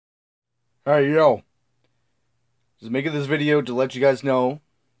Alright, just making this video to let you guys know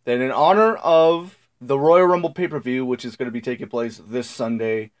that in honor of the Royal Rumble pay-per-view, which is going to be taking place this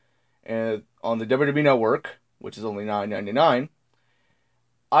Sunday on the WWE Network, which is only $9.99,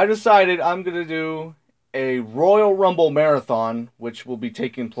 I decided I'm going to do a Royal Rumble marathon, which will be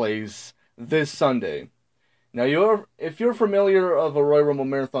taking place this Sunday. Now, if you're familiar of a Royal Rumble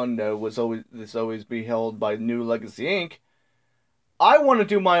marathon that was always be held by New Legacy Inc., I want to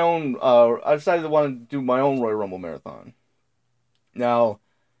do my own. I decided to want to do my own Royal Rumble marathon. Now,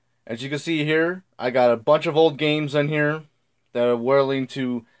 as you can see here, I got a bunch of old games in here that are willing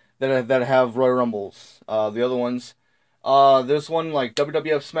to that have Royal Rumbles. The other ones, this one like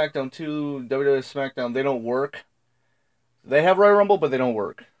WWF SmackDown 2, WWF SmackDown, they don't work. They have Royal Rumble, but they don't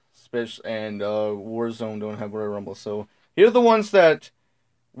work. And Warzone don't have Royal Rumble. So here are the ones that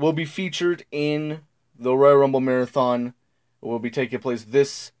will be featured in the Royal Rumble marathon. It will be taking place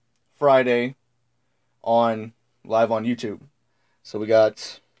this Friday live on YouTube. So we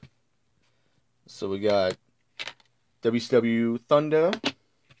got WCW Thunder,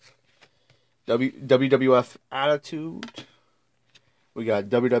 WWF Attitude. We got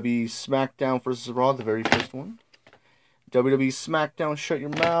WWE SmackDown vs. Raw, the very first one. WWE SmackDown Shut Your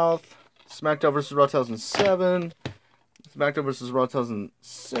Mouth. SmackDown vs. Raw 2007. SmackDown vs. Raw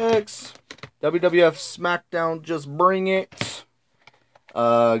 2006. WWF SmackDown Just Bring It.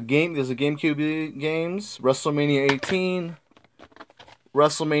 There's a GameCube games. WrestleMania 18.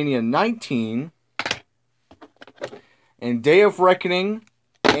 WrestleMania 19. And Day of Reckoning.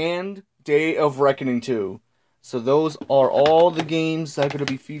 And Day of Reckoning 2. So those are all the games that are going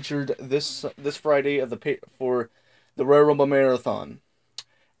to be featured this Friday for the Royal Rumble Marathon.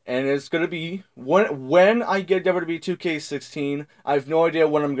 And it's going to be, when I get WWE 2K16, I have no idea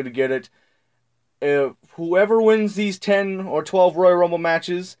when I'm going to get it. Whoever wins these 10 or 12 Royal Rumble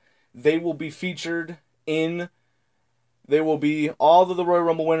matches, they will be featured in, all of the Royal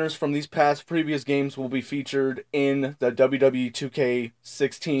Rumble winners from these previous games will be featured in the WWE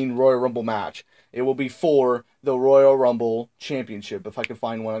 2K16 Royal Rumble match. It will be for the Royal Rumble Championship, if I can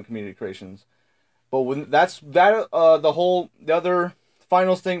find one on Community Creations. But the other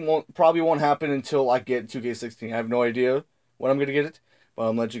finals thing probably won't happen until I get 2K16. I have no idea when I'm going to get it, but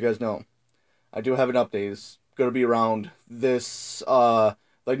I'm going to let you guys know. I do have an update. It's going to be around this, coming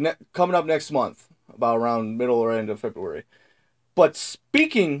up next month, about around middle or end of February. But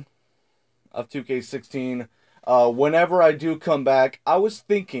speaking of 2K16, whenever I do come back, I was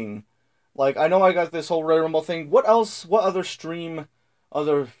thinking, I know I got this whole Royal Rumble thing. What other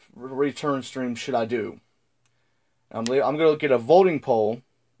return stream should I do? I'm going to get a voting poll.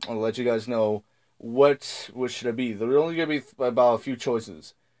 I'll let you guys know what should it be. There's only going to be about a few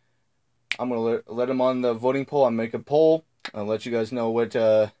choices. I'm going to let them on the voting poll. I'll make a poll. I'll let you guys know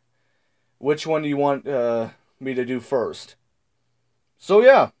which one you want me to do first. So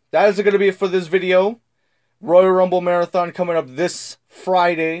yeah, that is going to be it for this video. Royal Rumble Marathon coming up this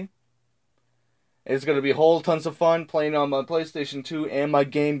Friday. It's going to be a whole tons of fun playing on my PlayStation 2 and my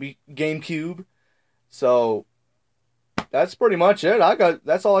GameCube. So that's pretty much it.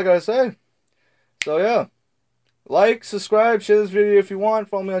 That's all I got to say. So yeah. Like, subscribe, share this video if you want.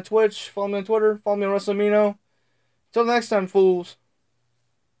 Follow me on Twitch, follow me on Twitter, follow me on WrestleMino. Until next time, fools.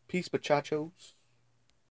 Peace, bachachos.